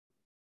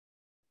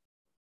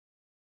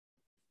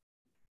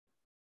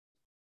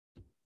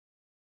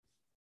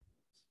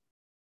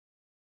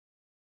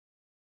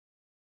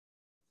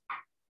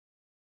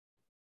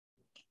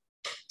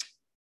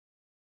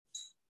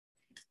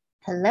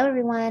Hello,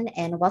 everyone,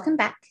 and welcome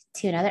back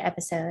to another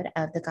episode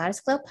of the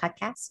Goddess Glow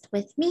podcast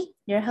with me,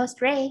 your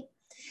host, Ray.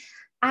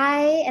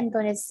 I am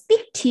going to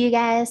speak to you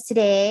guys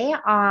today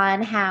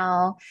on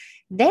how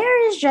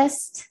there is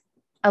just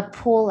a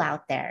pool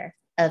out there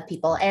of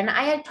people, and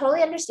I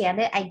totally understand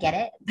it. I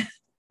get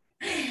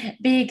it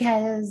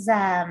because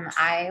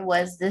I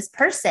was this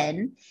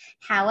person.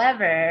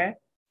 However,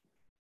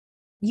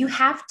 you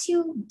have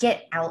to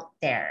get out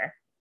there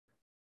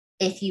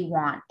if you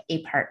want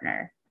a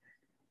partner.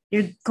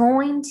 You're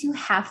going to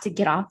have to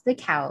get off the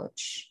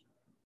couch,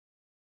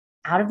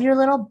 out of your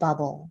little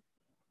bubble,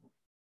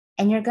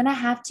 and you're going to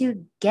have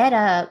to get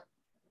up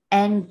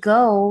and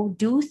go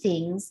do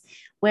things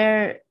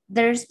where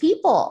there's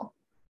people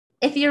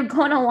if you're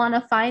going to want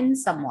to find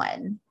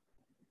someone.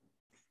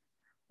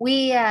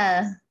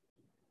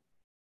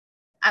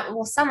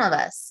 Some of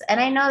us,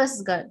 and I know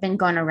this has been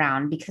going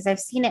around because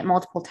I've seen it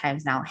multiple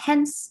times now,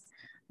 hence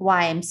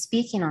why I'm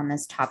speaking on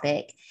this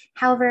topic.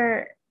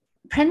 However,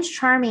 Prince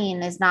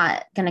Charming is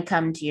not going to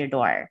come to your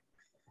door.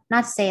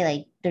 Not to say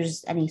like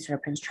there's any sort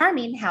of Prince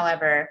Charming.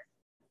 However,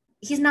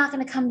 he's not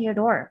going to come to your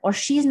door, or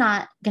she's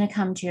not going to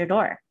come to your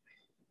door.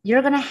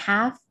 You're going to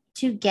have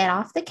to get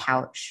off the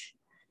couch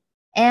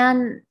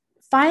and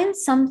find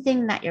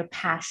something that you're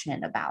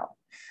passionate about.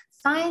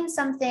 Find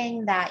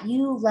something that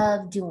you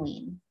love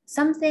doing,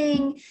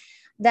 something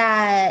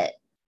that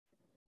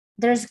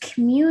there's a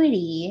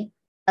community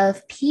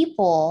of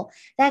people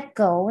that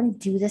go and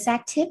do this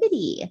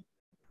activity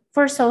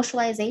for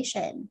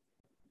socialization.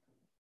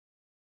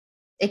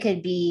 It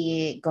could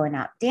be going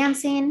out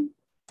dancing.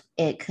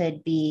 It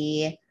could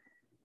be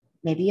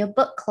maybe a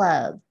book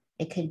club.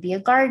 It could be a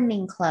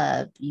gardening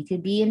club. You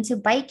could be into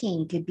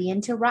biking. You could be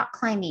into rock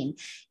climbing.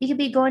 You could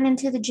be going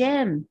into the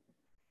gym,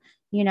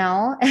 you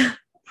know.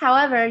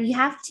 However, you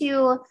have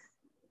to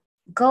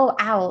go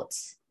out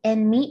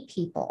and meet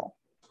people.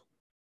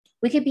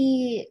 We could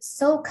be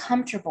so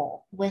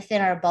comfortable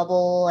within our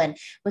bubble and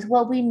with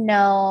what we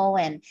know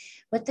and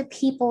with the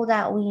people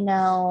that we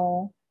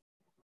know.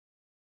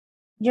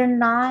 You're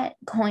not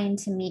going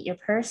to meet your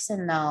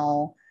person,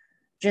 though,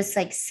 just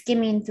like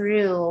skimming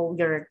through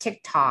your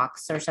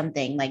TikToks or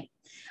something.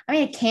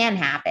 It can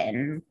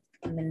happen.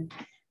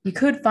 You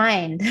could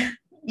find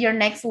your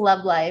next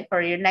love life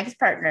or your next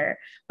partner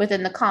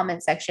within the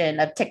comment section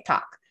of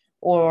TikTok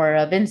or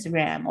of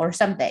Instagram or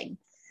something.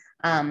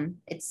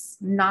 It's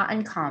not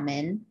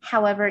uncommon.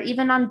 However,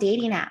 even on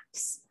dating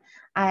apps,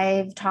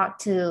 I've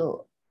talked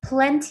to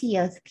plenty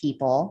of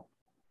people,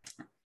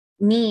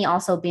 me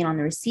also being on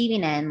the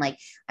receiving end. Like,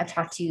 I've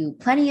talked to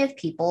plenty of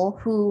people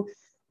who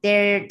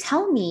they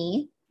tell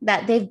me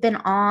that they've been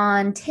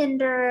on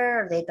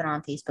Tinder or they've been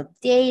on Facebook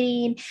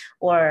dating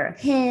or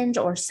Hinge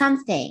or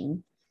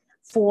something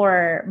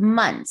for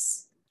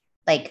months.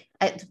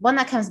 One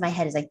that comes to my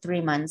head is like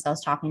 3 months. I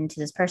was talking to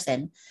this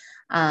person.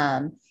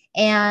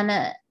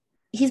 And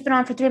he's been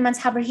on for 3 months.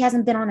 However, he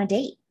hasn't been on a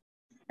date.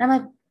 And I'm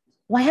like,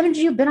 why haven't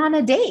you been on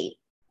a date?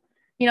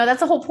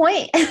 That's the whole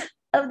point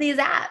of these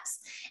apps.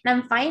 And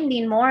I'm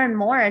finding more and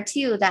more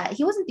too that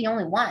he wasn't the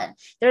only one.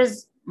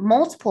 There's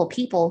multiple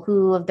people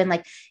who have been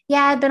like,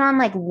 yeah, I've been on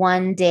like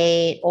one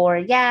date, or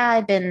yeah,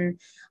 I've been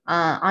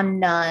on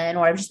none,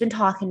 or I've just been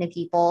talking to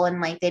people,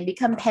 and like they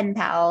become pen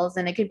pals,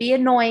 and it could be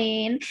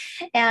annoying.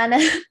 And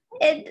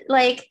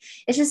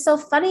it's just so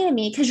funny to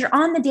me because you're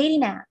on the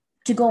dating app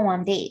to go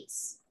on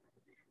dates.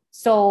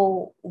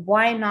 So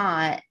why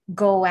not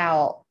go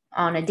out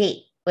on a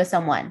date with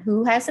someone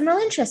who has similar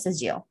interests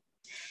as you?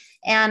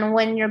 And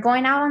when you're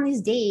going out on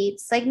these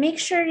dates, like, make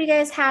sure you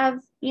guys have,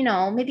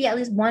 maybe at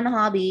least one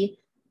hobby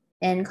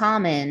in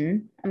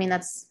common.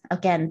 That's,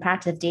 again,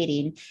 practice of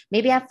dating.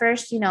 Maybe at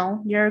first,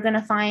 you're going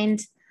to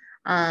find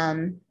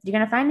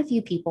a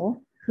few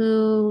people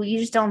who you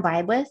just don't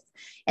vibe with.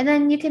 And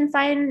then you can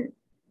find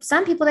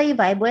some people that you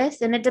vibe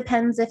with, and it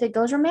depends if it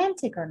goes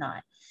romantic or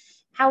not.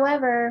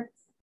 However,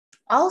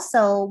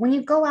 also, when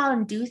you go out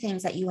and do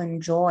things that you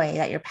enjoy,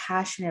 that you're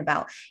passionate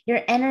about,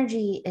 your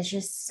energy is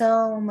just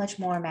so much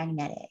more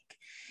magnetic.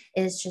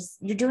 It's just,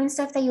 you're doing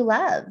stuff that you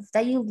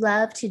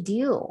love to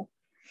do.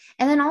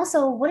 And then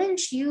also,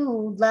 wouldn't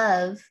you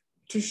love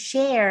to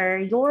share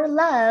your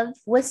love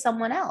with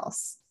someone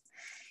else?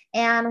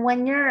 And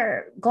when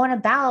you're going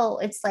about,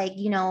 it's like,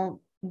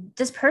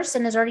 this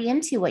person is already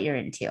into what you're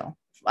into,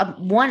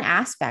 one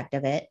aspect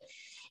of it.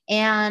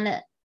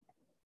 And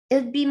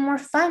it'd be more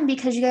fun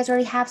because you guys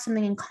already have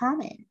something in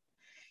common.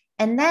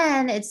 And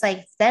then it's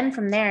like, then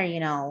from there,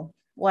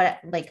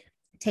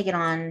 take it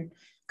on,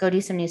 go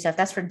do some new stuff.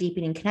 That's for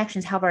deepening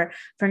connections. However,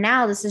 for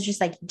now, this is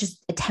just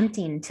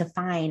attempting to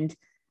find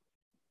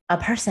a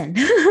person,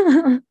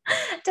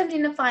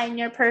 attempting to find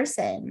your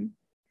person.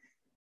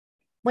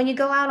 When you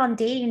go out on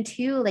dating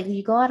too, like,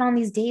 you go out on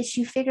these dates,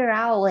 you figure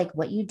out like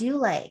what you do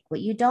like, what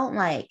you don't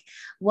like,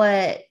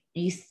 what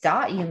you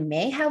thought you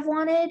may have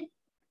wanted,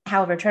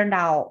 however, turned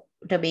out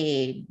to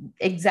be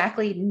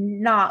exactly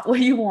not what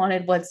you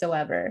wanted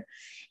whatsoever.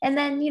 And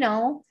then,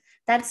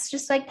 that's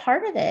just like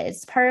part of it.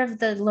 It's part of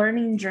the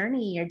learning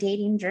journey, your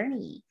dating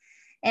journey.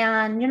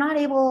 And you're not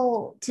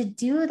able to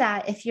do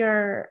that if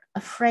you're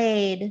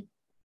afraid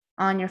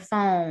on your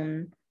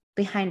phone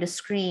behind a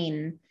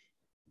screen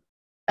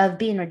of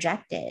being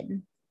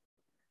rejected.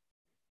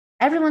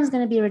 Everyone's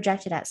going to be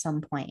rejected at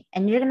some point,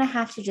 and you're going to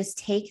have to just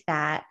take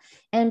that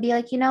and be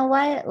like, you know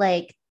what?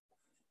 Like,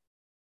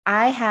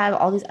 I have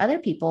all these other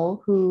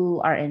people who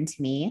are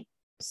into me.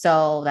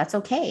 So that's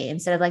okay.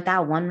 Instead of like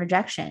that one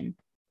rejection,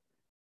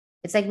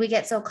 it's like we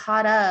get so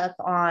caught up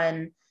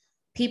on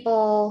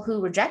people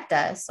who reject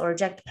us or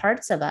reject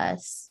parts of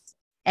us.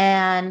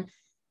 And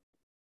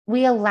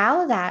we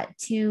allow that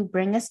to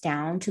bring us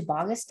down, to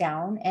bog us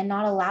down, and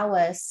not allow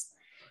us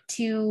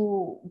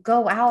to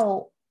go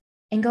out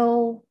and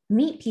go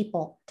meet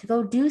people, to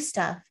go do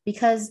stuff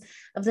because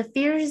of the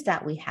fears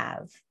that we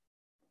have.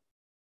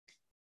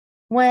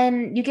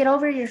 When you get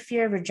over your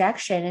fear of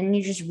rejection and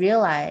you just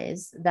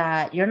realize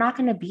that you're not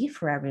going to be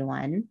for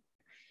everyone,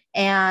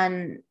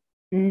 and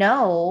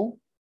no,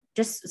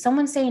 just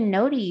someone saying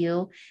no to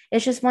you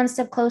is just one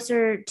step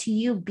closer to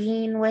you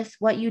being with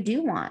what you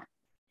do want.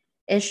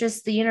 It's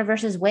just the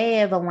universe's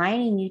way of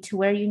aligning you to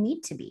where you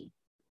need to be.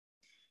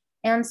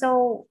 And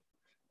so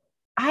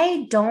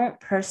I don't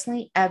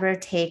personally ever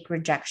take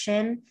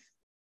rejection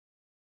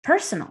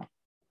personal.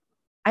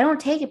 I don't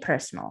take it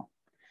personal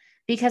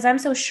because I'm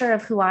so sure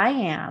of who I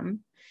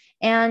am.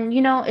 And,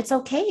 you know, it's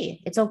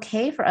okay. It's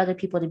okay for other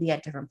people to be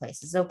at different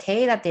places. It's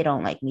okay that they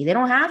don't like me. They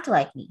don't have to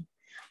like me.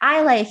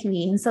 I like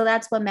me. And so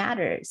that's what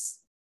matters.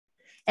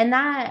 And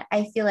that,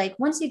 I feel like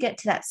once you get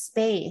to that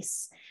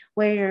space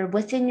where you're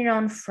within your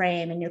own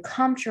frame and you're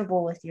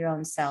comfortable with your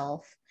own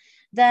self,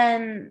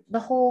 then the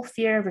whole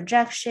fear of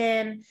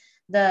rejection,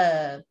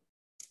 the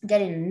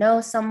getting to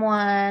know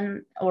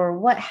someone or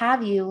what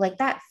have you, like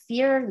that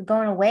fear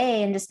going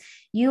away and just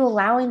you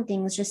allowing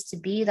things just to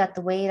be that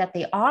the way that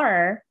they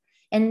are.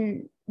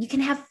 And you can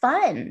have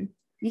fun.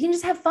 You can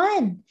just have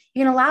fun.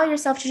 You can allow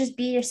yourself to just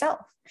be yourself.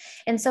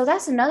 And so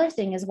that's another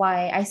thing is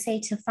why I say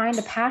to find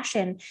a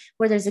passion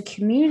where there's a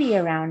community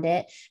around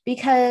it,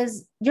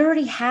 because you're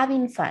already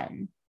having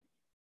fun.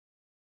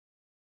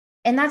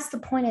 And that's the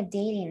point of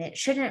dating. It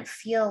shouldn't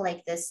feel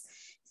like this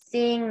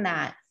thing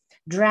that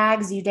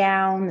drags you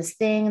down, this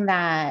thing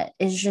that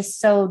is just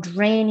so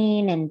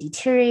draining and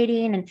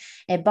deteriorating and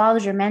it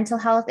bogs your mental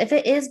health. If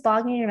it is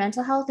bogging your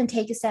mental health, then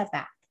take a step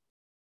back.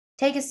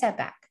 Take a step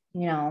back.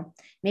 You know,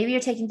 maybe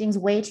you're taking things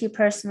way too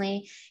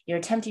personally. You're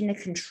attempting to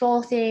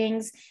control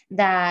things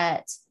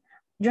that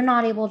you're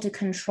not able to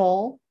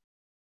control.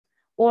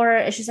 Or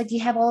it's just like you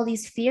have all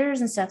these fears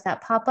and stuff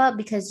that pop up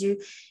because you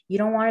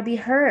don't want to be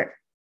hurt.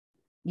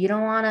 You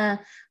don't want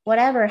to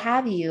whatever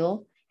have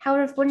you.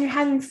 However, when you're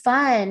having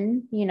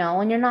fun, you know,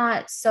 when you're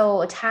not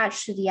so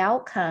attached to the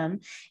outcome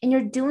and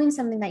you're doing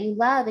something that you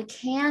love, it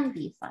can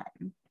be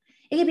fun.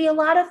 It can be a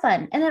lot of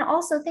fun. And then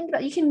also think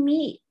about, you can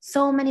meet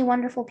so many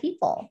wonderful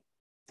people.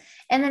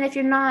 And then if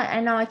you're not,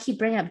 I know I keep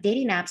bringing up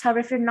dating apps. However,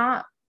 if you're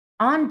not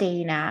on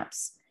dating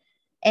apps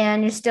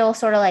and you're still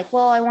sort of like,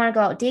 well, I want to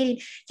go out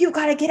dating, you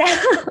got to get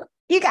out.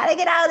 You got to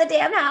get out of the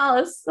damn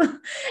house.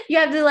 You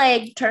have to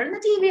like turn the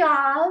TV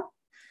off.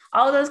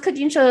 All those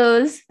cooking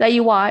shows that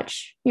you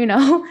watch, you know,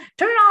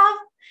 turn it off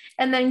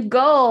and then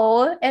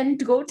go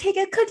take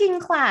a cooking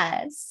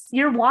class.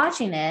 You're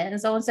watching it. And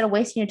so instead of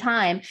wasting your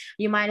time,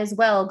 you might as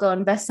well go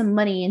invest some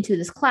money into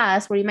this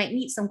class where you might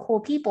meet some cool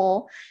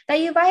people that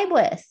you vibe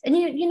with. And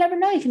you never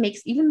know, you can make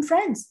even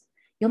friends.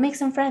 You'll make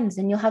some friends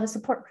and you'll have a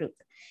support group.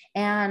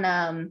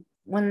 And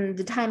when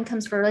the time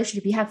comes for a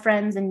relationship, you have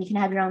friends and you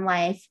can have your own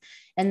life.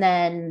 And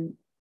then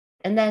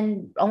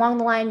along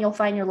the line, you'll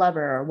find your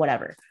lover or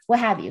whatever, what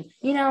have you,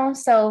 you know?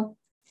 So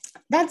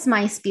that's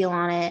my spiel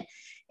on it.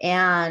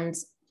 And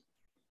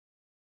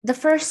the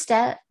first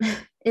step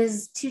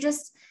is to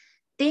just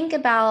think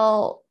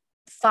about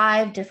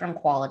 5 different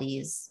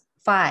qualities,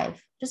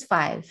 5, just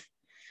 5.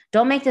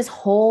 Don't make this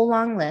whole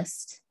long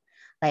list.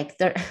 Like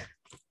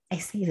I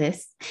say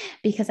this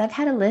because I've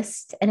had a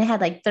list and it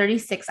had like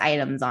 36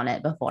 items on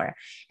it before.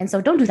 And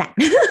so don't do that.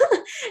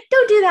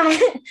 Don't do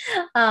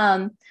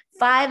that.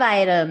 5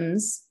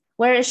 items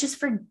where it's just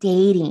for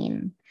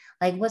dating.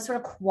 Like, what sort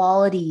of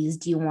qualities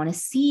do you want to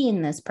see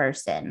in this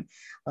person?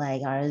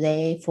 Like, are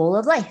they full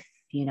of life?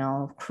 You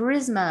know,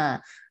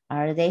 charisma?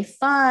 Are they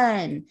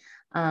fun?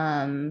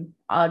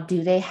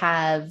 Do they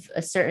have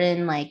a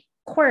certain like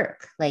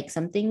quirk, like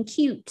something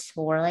cute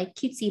or like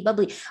cutesy,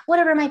 bubbly,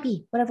 whatever it might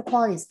be, whatever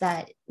qualities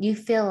that you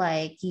feel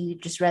like you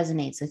just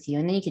resonates with you.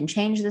 And then you can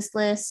change this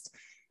list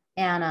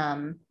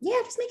and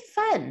just make it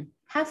fun.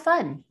 Have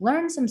fun,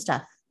 learn some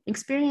stuff,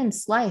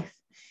 experience life,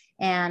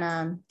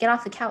 and get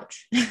off the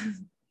couch.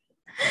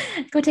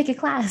 Go take a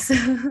class.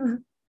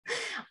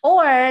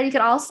 Or you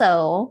could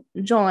also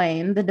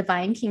join the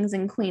Divine Kings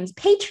and Queens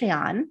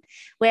Patreon,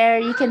 where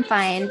you can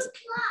find,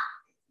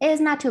 it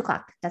is not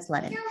 2:00. That's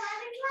 11.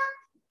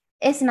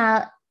 It's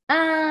not,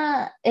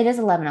 it is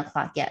 11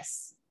 o'clock.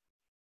 Yes.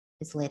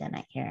 It's late at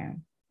night here.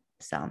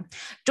 So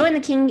join the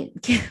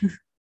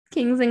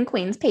Kings and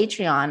Queens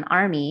Patreon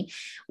army,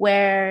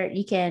 where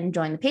you can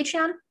join the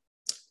Patreon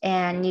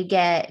and you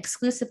get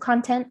exclusive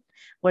content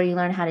where you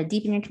learn how to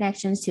deepen your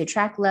connections to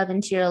attract love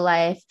into your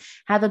life,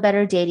 have a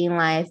better dating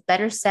life,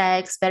 better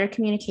sex, better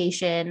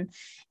communication,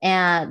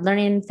 and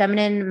learning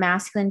feminine,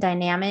 masculine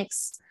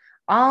dynamics,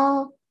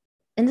 all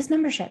in this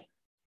membership.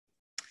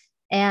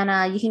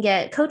 And you can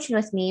get coaching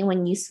with me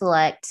when you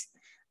select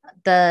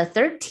the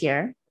third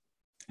tier,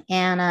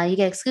 and you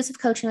get exclusive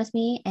coaching with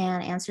me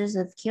and answers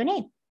of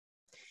Q&A.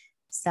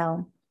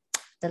 So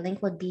the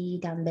link would be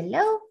down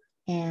below,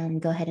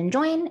 and go ahead and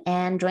join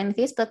the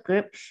Facebook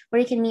group where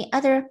you can meet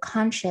other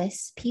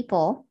conscious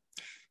people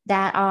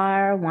that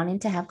are wanting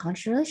to have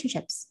conscious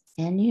relationships.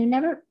 And you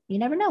never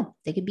know,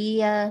 they could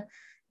be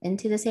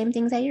into the same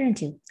things that you're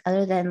into,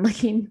 other than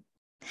looking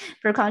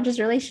for conscious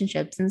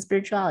relationships and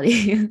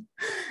spirituality.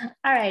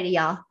 All righty,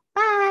 y'all.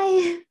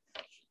 Bye.